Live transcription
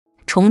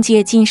重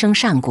接今生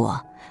善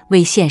果，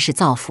为现世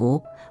造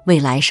福，为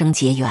来生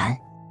结缘。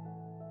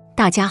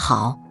大家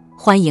好，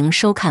欢迎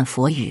收看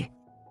佛语，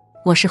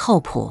我是厚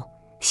朴，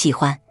喜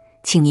欢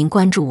请您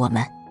关注我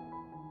们，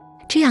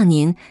这样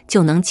您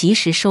就能及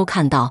时收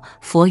看到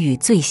佛语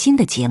最新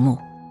的节目。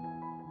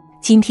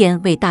今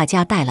天为大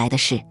家带来的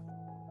是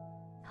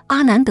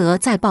阿南德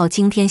再爆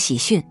惊天喜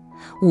讯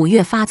，5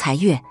月发财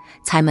月，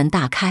财门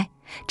大开，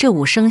这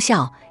5生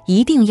肖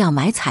一定要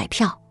买彩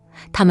票，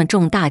他们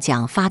中大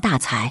奖发大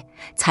财，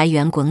财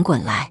源滚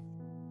滚来。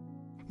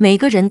每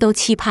个人都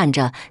期盼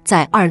着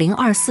在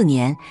2024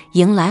年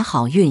迎来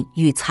好运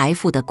与财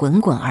富的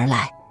滚滚而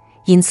来，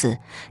因此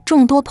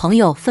众多朋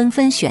友纷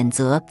纷选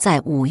择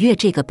在5月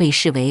这个被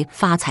视为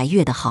发财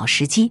月的好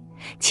时机，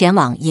前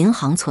往银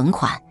行存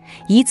款，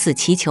以此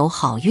祈求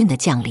好运的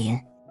降临。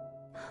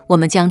我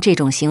们将这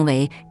种行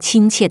为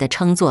亲切地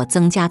称作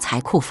增加财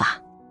库法。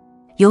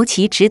尤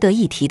其值得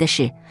一提的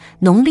是，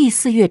农历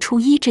4月初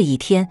1这一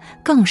天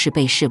更是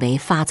被视为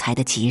发财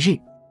的吉日。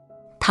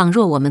倘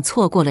若我们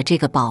错过了这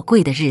个宝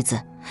贵的日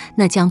子，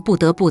那将不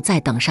得不再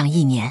等上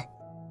1年。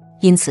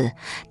因此，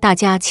大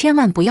家千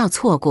万不要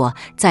错过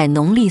在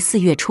农历4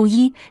月初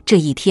1这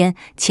一天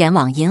前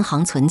往银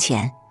行存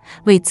钱，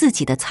为自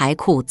己的财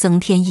库增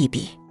添一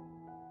笔。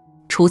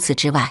除此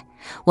之外，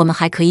我们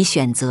还可以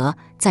选择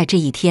在这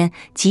一天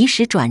及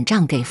时转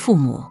账给父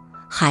母、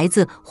孩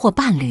子或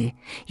伴侣，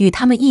与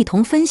他们一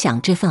同分享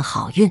这份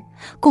好运，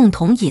共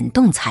同引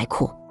动财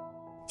库。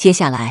接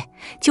下来，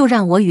就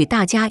让我与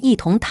大家一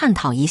同探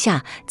讨一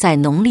下，在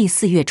农历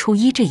4月初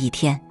1这一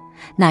天，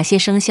哪些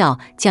生肖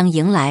将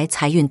迎来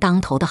财运当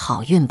头的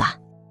好运吧。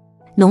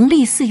农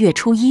历4月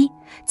初1，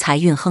财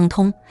运亨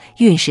通，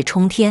运势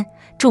冲天，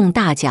中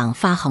大奖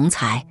发横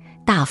财，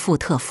大富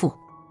特富。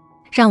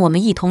让我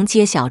们一同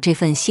揭晓这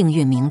份幸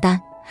运名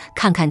单，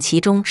看看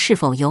其中是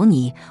否有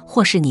你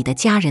或是你的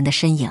家人的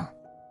身影。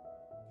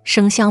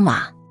生肖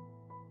马，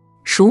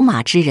属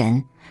马之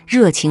人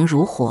热情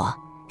如火，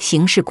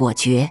行事果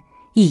决，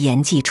一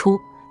言既出，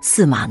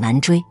驷马难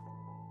追。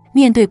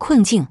面对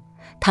困境，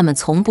他们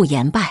从不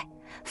言败，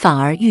反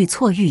而愈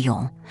挫愈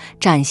勇，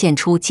展现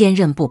出坚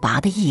韧不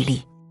拔的毅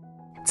力。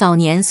早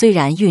年虽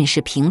然运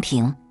势平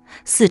平，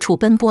四处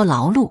奔波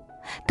劳碌，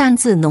但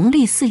自农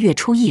历4月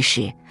初1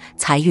时，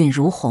财运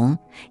如虹，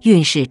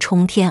运势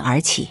冲天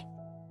而起，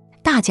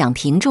大奖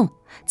频中，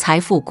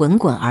财富滚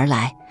滚而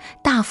来，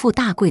大富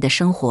大贵的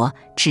生活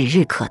指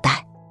日可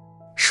待。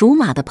属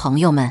马的朋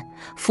友们，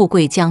富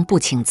贵将不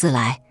请自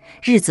来，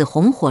日子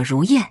红火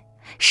如焰，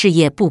事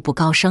业步步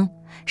高升，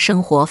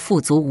生活富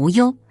足无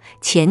忧，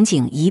前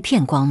景一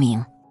片光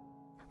明。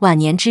晚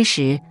年之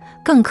时，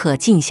更可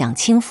尽享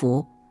清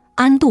福，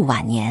安度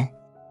晚年。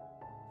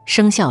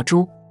生肖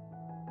猪，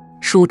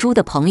属猪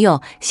的朋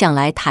友向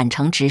来坦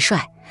诚直率，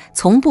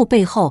从不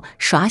背后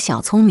耍小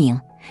聪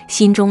明，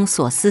心中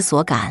所思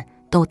所感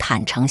都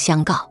坦诚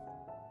相告。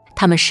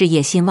他们事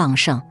业心旺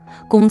盛，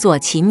工作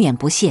勤勉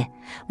不懈，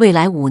未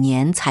来5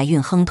年财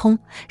运亨通，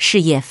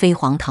事业飞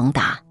黄腾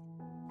达。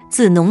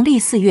自农历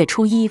4月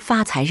初1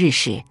发财日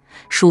时，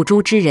属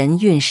猪之人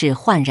运势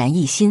焕然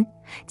一新，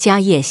家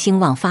业兴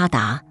旺发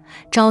达，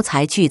招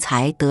财聚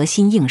财得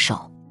心应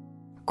手，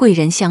贵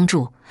人相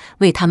助，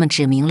为他们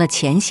指明了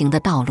前行的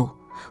道路。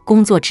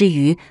工作之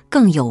余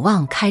更有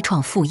望开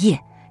创副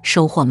业，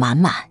收获满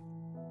满。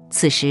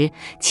此时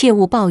切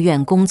勿抱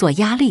怨工作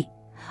压力，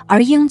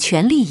而应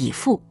全力以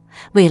赴，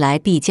未来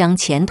必将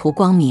前途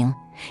光明，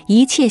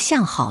一切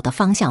向好的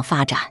方向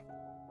发展。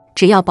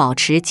只要保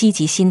持积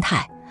极心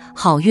态，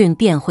好运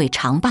便会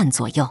常伴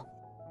左右。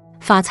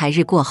发财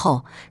日过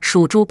后，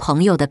属猪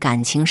朋友的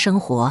感情生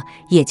活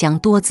也将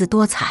多姿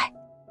多彩。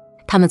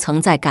他们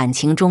曾在感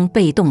情中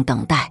被动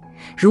等待，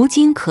如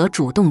今可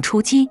主动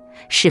出击，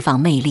释放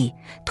魅力，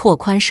拓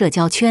宽社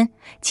交圈，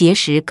结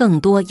识更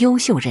多优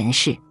秀人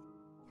士。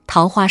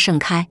桃花盛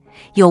开，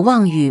有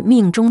望与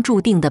命中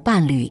注定的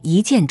伴侣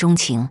一见钟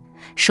情，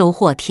收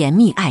获甜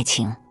蜜爱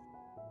情。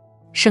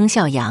生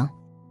肖羊，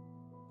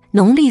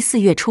农历4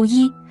月初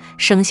1，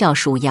生肖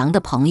属羊的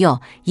朋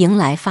友迎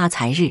来发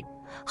财日，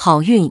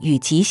好运与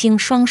吉星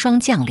双双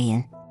降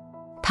临。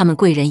他们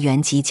贵人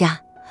缘极佳，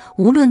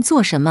无论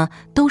做什么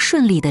都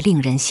顺利得令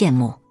人羡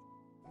慕。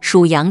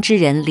属羊之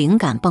人灵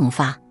感迸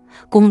发，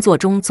工作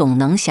中总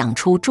能想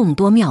出众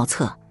多妙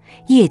策，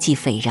业绩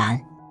斐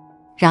然。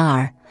然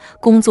而，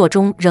工作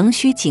中仍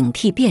需警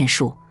惕变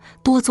数，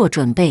多做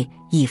准备，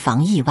以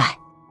防意外。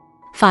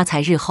发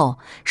财日后，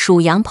属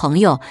羊朋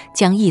友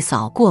将一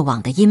扫过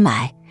往的阴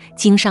霾，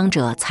经商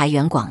者财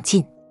源广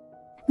进。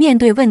面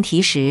对问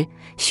题时，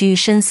需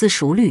深思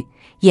熟虑，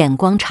眼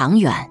光长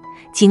远，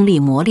经历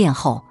磨练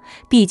后，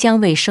必将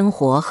为生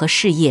活和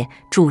事业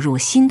注入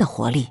新的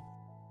活力。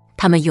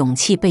他们勇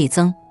气倍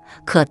增，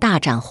可大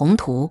展宏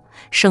图，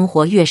生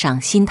活跃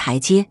上新台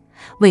阶，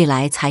未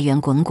来财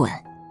源滚滚。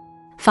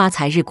发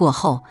财日过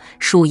后，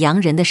属羊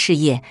人的事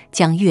业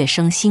将跃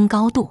升新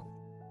高度。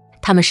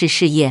他们视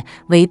事业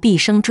为毕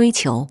生追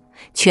求，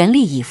全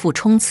力以赴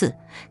冲刺，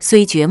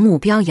虽觉目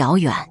标遥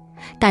远，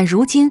但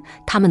如今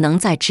他们能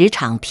在职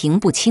场平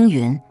步青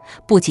云，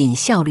不仅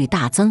效率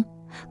大增，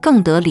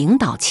更得领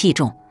导器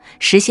重，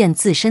实现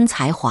自身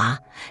才华，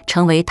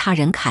成为他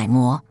人楷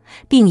模，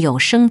并有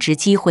升职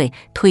机会，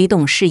推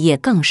动事业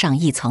更上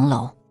一层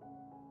楼。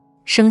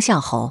生肖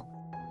猴，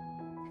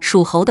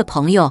属猴的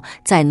朋友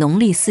在农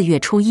历4月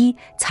初1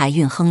财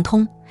运亨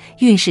通，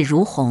运势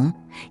如虹，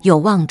有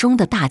望中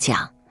的大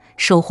奖，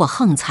收获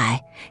横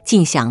财，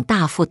尽享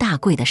大富大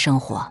贵的生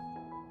活。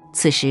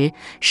此时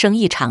生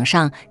意场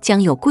上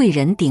将有贵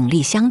人鼎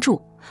力相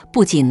助，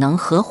不仅能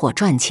合伙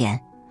赚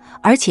钱，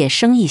而且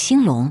生意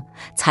兴隆，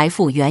财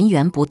富源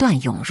源不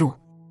断涌入。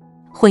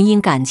婚姻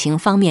感情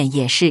方面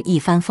也是一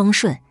帆风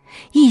顺，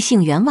异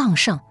性缘旺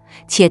盛，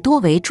且多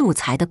为助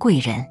财的贵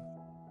人。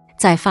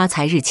在发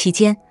财日期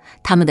间，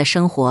他们的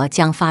生活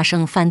将发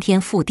生翻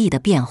天覆地的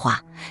变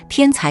化，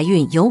偏财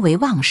运尤为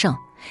旺盛，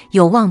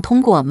有望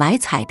通过买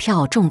彩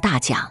票中大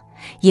奖，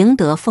赢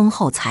得丰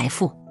厚财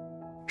富。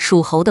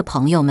属猴的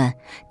朋友们，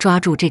抓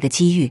住这个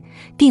机遇，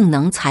定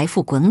能财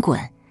富滚滚，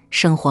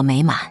生活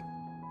美满。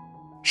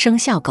生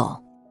肖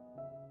狗，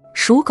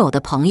属狗的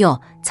朋友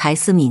才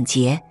思敏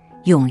捷，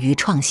勇于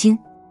创新。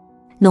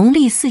农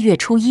历4月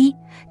初1，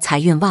财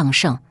运旺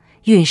盛，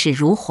运势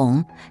如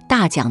虹，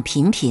大奖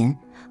频频，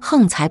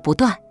横财不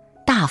断，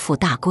大富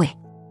大贵。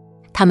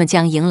他们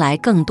将迎来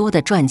更多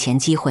的赚钱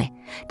机会，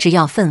只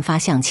要奋发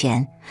向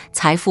前，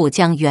财富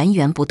将源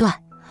源不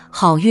断，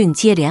好运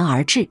接连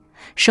而至，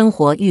生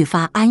活愈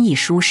发安逸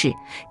舒适，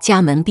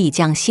家门必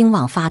将兴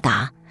旺发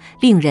达，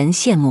令人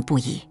羡慕不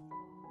已。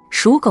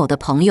属狗的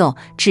朋友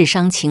智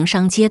商情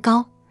商皆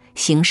高，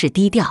行事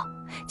低调，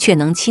却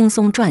能轻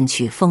松赚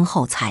取丰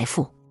厚财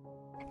富。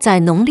在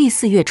农历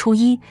4月初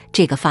1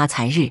这个发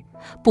财日，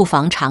不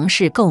妨尝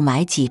试购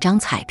买几张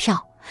彩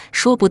票，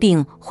说不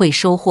定会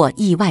收获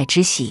意外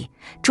之喜，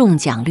中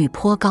奖率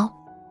颇高。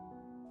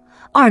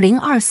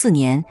2024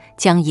年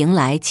将迎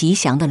来吉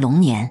祥的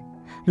龙年，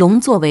龙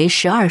作为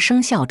12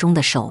生肖中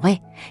的首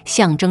位，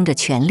象征着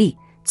权力、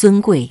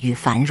尊贵与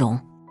繁荣。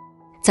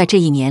在这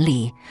一年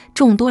里，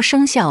众多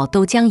生肖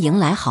都将迎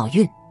来好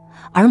运，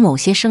而某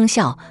些生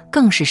肖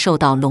更是受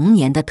到龙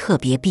年的特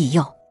别庇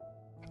佑。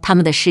他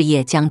们的事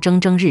业将蒸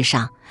蒸日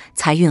上，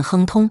财运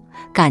亨通，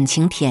感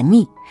情甜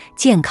蜜，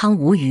健康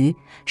无虞，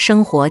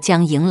生活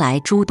将迎来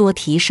诸多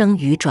提升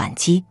与转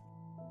机。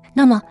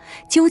那么，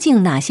究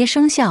竟哪些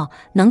生肖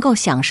能够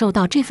享受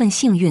到这份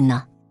幸运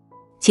呢？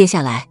接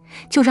下来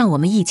就让我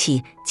们一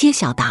起揭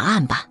晓答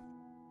案吧。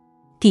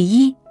第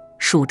一，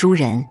属猪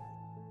人。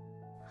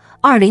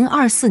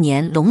2024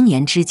年龙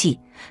年之际，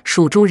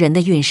属猪人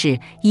的运势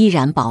依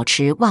然保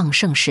持旺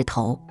盛势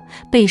头，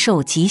备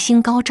受吉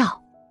星高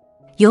照。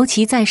尤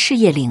其在事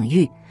业领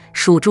域，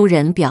属猪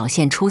人表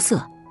现出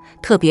色，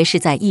特别是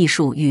在艺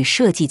术与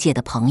设计界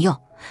的朋友，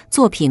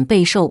作品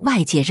备受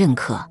外界认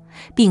可，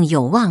并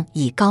有望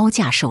以高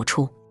价售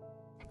出。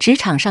职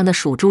场上的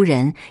属猪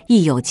人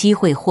亦有机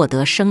会获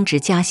得升职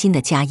加薪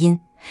的佳音，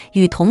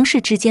与同事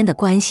之间的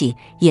关系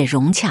也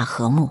融洽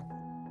和睦。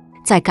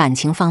在感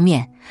情方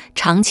面，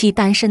长期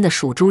单身的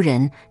属猪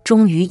人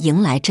终于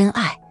迎来真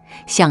爱，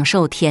享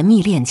受甜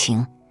蜜恋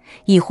情。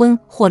已婚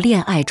或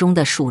恋爱中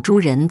的属猪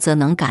人则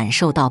能感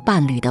受到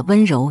伴侣的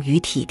温柔与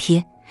体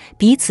贴，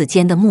彼此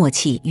间的默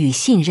契与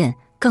信任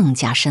更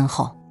加深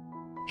厚。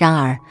然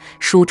而，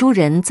属猪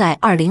人在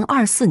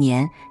2024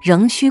年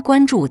仍需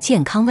关注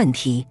健康问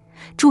题，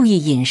注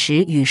意饮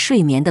食与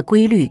睡眠的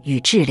规律与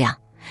质量，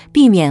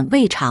避免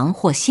胃肠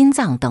或心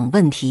脏等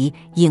问题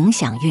影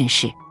响运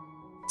势。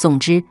总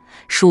之，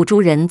属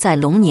猪人在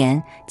龙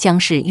年将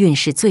是运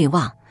势最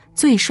旺、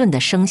最顺的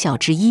生肖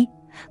之一，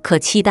可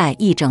期待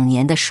一整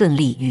年的顺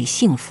利与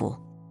幸福。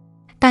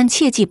但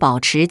切记保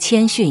持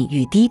谦逊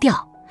与低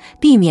调，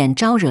避免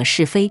招惹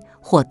是非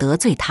或得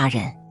罪他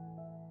人。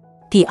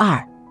第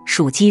二，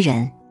属鸡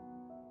人。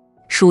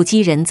属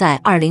鸡人在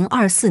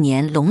2024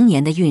年龙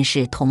年的运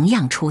势同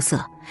样出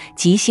色，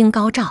吉星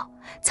高照，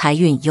财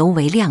运尤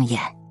为亮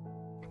眼。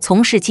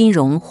从事金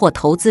融或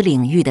投资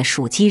领域的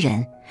属鸡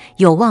人，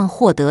有望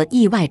获得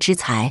意外之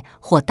财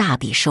或大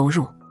笔收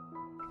入。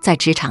在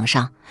职场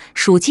上，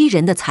属鸡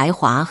人的才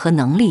华和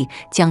能力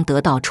将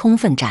得到充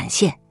分展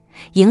现，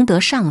赢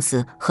得上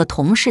司和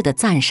同事的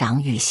赞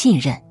赏与信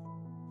任。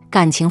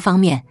感情方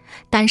面，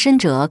单身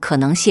者可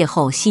能邂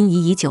逅心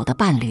仪已久的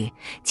伴侣，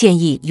建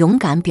议勇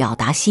敢表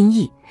达心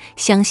意，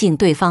相信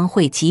对方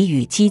会给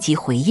予积极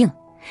回应。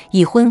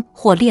已婚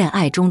或恋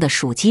爱中的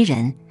属鸡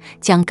人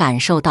将感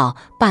受到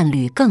伴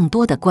侣更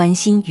多的关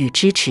心与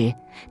支持，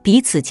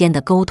彼此间的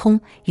沟通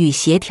与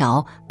协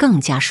调更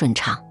加顺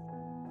畅。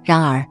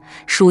然而，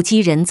属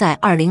鸡人在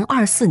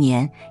2024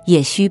年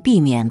也需避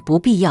免不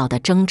必要的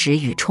争执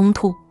与冲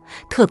突，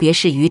特别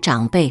是与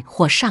长辈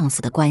或上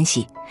司的关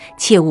系，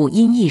切勿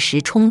因一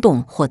时冲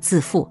动或自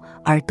负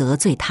而得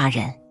罪他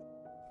人。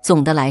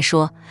总的来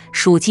说，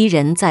属鸡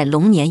人在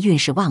龙年运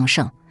势旺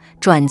盛，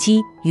转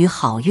机与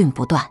好运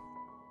不断。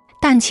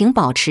但请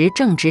保持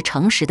正直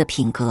诚实的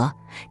品格，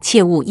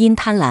切勿因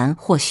贪婪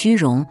或虚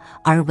荣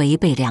而违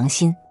背良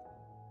心。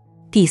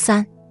第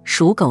三，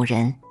属狗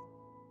人。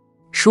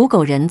属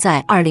狗人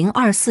在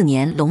2024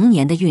年龙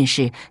年的运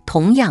势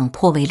同样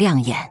颇为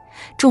亮眼，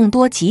众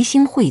多吉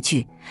星汇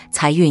聚，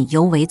财运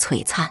尤为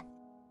璀璨。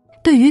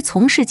对于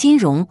从事金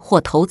融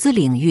或投资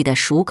领域的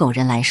属狗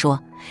人来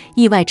说，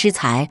意外之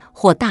财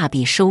或大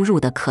笔收入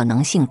的可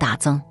能性大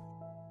增。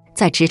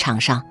在职场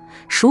上，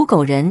属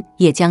狗人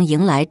也将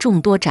迎来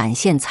众多展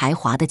现才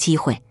华的机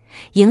会，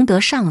赢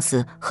得上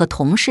司和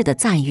同事的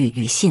赞誉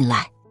与信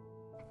赖。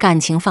感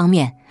情方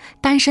面，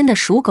单身的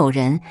属狗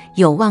人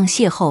有望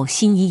邂逅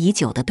心仪已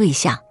久的对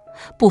象，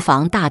不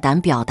妨大胆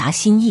表达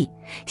心意，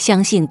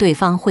相信对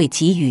方会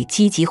给予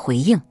积极回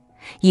应。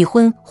已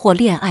婚或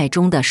恋爱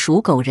中的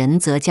属狗人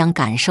则将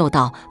感受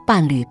到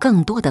伴侣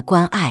更多的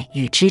关爱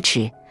与支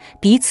持，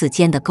彼此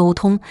间的沟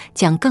通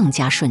将更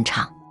加顺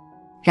畅。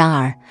然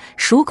而，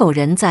属狗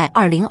人在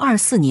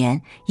2024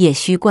年也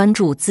需关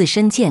注自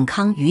身健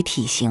康与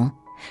体型，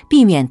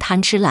避免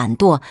贪吃懒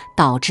惰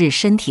导致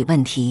身体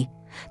问题，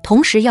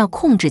同时要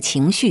控制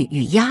情绪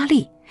与压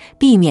力，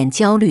避免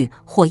焦虑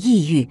或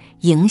抑郁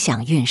影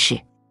响运势。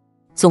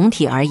总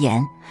体而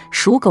言，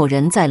属狗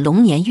人在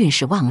龙年运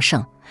势旺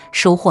盛，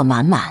收获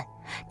满满，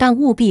但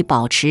务必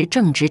保持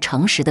正直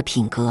诚实的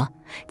品格，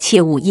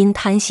切勿因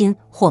贪心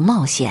或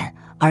冒险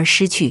而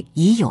失去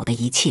已有的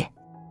一切。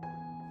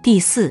第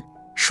四，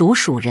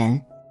属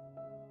人。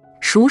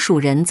属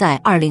人在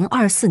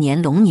2024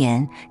年龙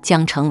年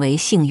将成为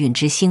幸运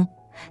之星，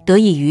得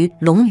益于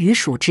龙与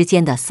鼠之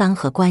间的三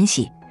合关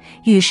系，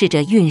预示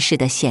着运势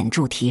的显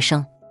著提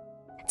升。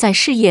在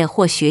事业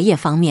或学业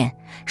方面，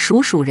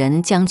属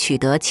人将取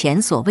得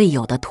前所未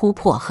有的突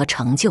破和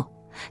成就，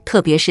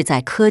特别是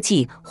在科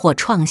技或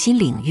创新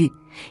领域，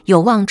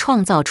有望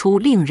创造出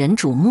令人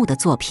瞩目的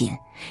作品，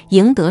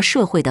赢得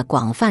社会的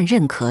广泛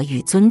认可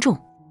与尊重。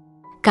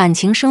感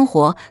情生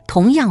活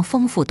同样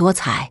丰富多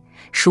彩，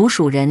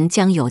属人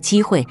将有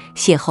机会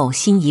邂逅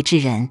心仪之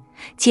人，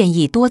建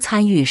议多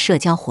参与社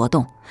交活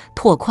动，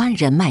拓宽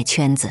人脉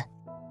圈子。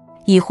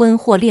已婚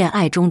或恋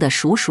爱中的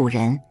属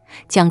人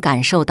将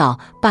感受到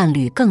伴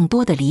侣更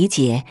多的理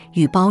解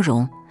与包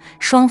容，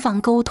双方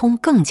沟通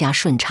更加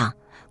顺畅，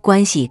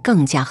关系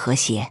更加和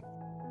谐。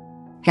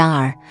然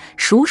而，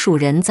属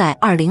人在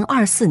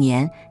2024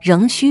年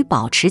仍需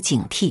保持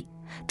警惕，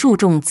注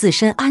重自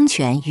身安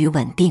全与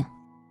稳定，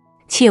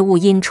切勿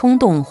因冲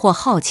动或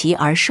好奇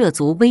而涉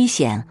足危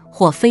险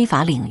或非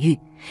法领域，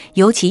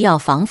尤其要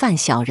防范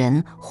小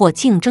人或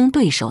竞争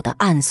对手的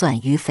暗算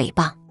与诽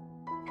谤。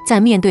在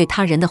面对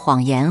他人的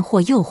谎言或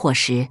诱惑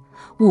时，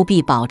务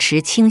必保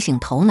持清醒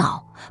头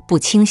脑，不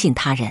轻信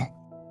他人。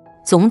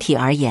总体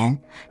而言，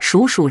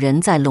属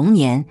人在龙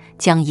年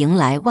将迎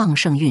来旺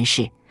盛运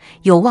势，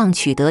有望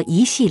取得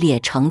一系列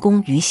成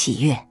功与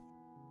喜悦。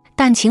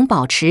但请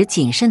保持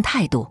谨慎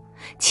态度，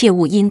切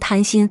勿因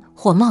贪心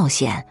或冒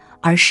险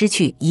而失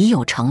去已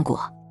有成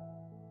果。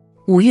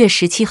5月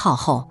17号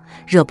后，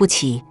惹不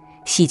起，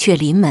喜鹊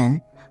临门，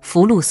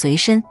福禄随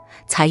身，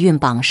财运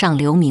榜上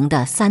留名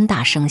的三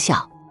大生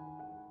肖。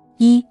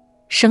1.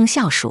 生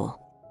肖属。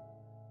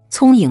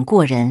聪颖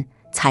过人，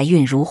财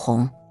运如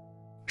虹。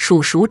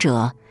属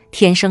者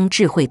天生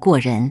智慧过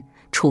人，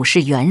处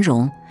事圆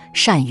融，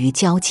善于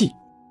交际。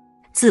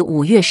自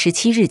5月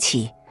17日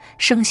起，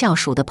生肖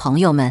属的朋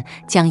友们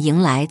将迎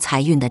来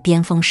财运的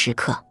巅峰时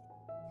刻。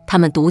他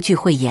们独具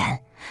慧眼，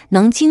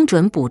能精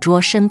准捕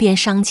捉身边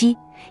商机，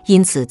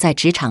因此在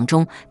职场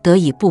中得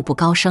以步步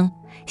高升，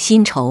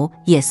薪酬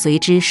也随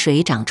之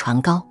水涨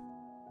船高。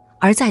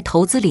而在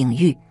投资领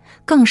域，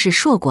更是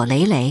硕果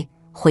累累，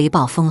回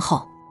报丰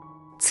厚。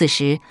此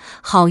时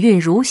好运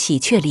如喜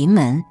鹊临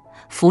门，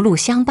福禄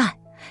相伴，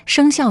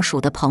生肖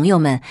属的朋友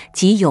们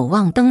即有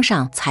望登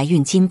上财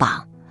运金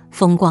榜，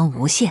风光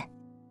无限。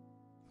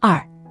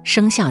2.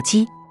 生肖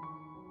鸡。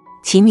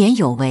勤勉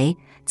有为，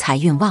财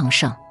运旺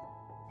盛。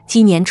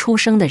鸡年出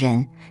生的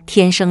人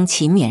天生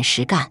勤勉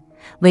实干，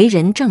为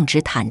人正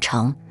直坦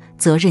诚，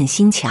责任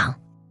心强。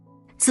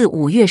自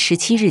5月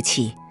17日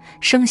起，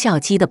生肖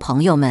鸡的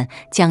朋友们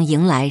将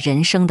迎来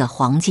人生的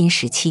黄金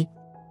时期。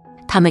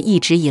他们一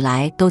直以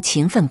来都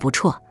勤奋不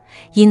辍，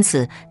因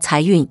此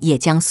财运也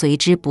将随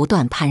之不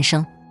断攀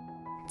升。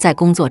在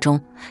工作中，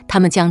他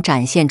们将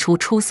展现出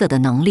出色的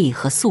能力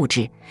和素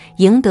质，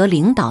赢得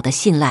领导的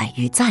信赖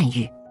与赞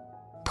誉。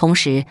同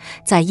时，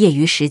在业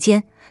余时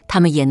间，他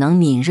们也能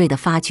敏锐地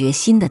发掘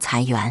新的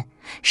财源，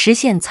实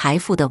现财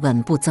富的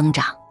稳步增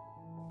长。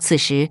此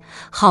时，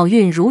好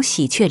运如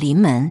喜鹊临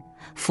门，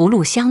福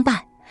禄相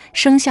伴，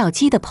生肖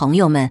鸡的朋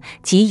友们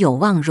即有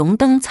望荣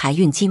登财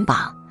运金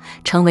榜，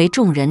成为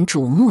众人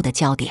瞩目的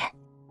焦点。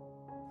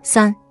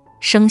3.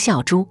 生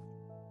肖猪。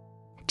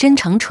真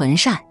诚纯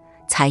善，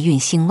财运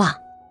兴旺。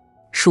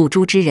属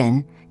猪之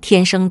人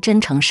天生真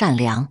诚善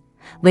良，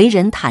为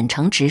人坦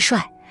诚直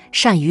率，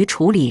善于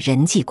处理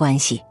人际关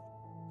系。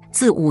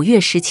自5月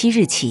17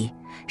日起，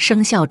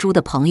生肖猪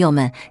的朋友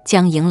们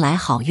将迎来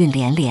好运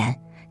连连，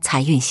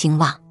财运兴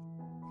旺。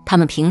他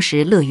们平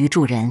时乐于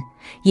助人，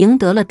赢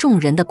得了众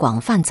人的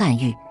广泛赞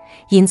誉，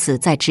因此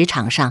在职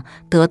场上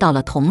得到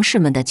了同事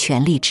们的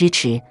全力支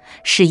持，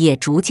事业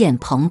逐渐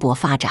蓬勃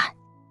发展。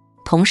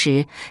同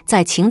时，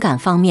在情感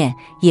方面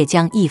也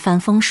将一帆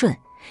风顺，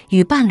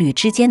与伴侣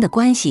之间的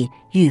关系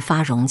愈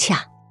发融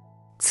洽。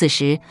此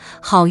时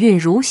好运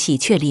如喜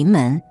鹊临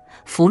门，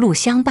福禄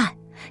相伴，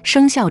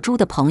生肖猪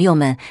的朋友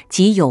们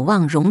即有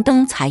望荣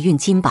登财运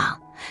金榜，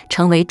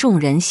成为众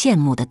人羡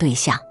慕的对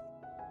象。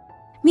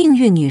命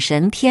运女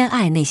神偏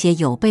爱那些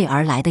有备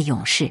而来的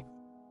勇士。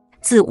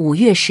自5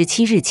月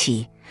17日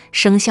起，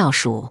生肖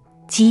属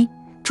鸡、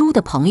猪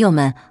的朋友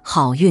们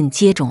好运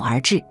接踵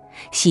而至，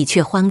喜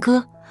鹊欢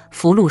歌，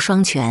福禄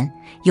双全，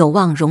有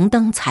望荣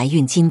登财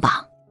运金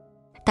榜。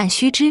但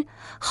须知，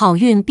好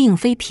运并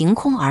非凭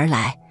空而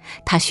来，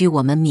它需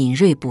我们敏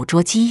锐捕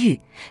捉机遇，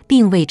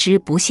并为之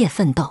不懈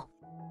奋斗。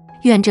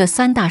愿这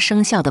3大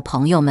生肖的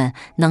朋友们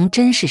能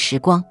珍视时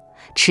光，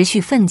持续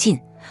奋进，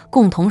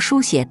共同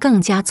书写更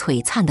加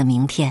璀璨的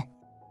明天。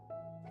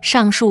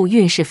上述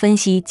运势分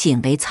析仅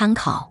为参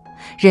考，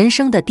人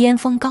生的巅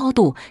峰高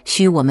度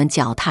需我们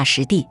脚踏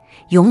实地、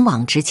勇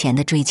往直前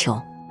的追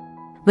求。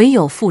唯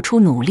有付出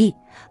努力，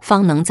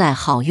方能在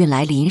好运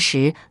来临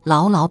时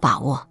牢牢把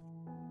握。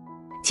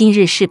今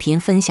日视频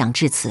分享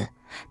至此，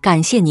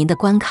感谢您的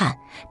观看，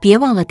别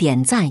忘了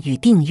点赞与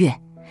订阅，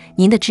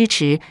您的支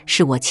持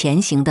是我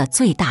前行的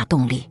最大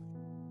动力。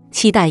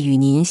期待与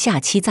您下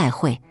期再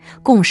会，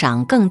共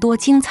赏更多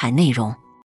精彩内容。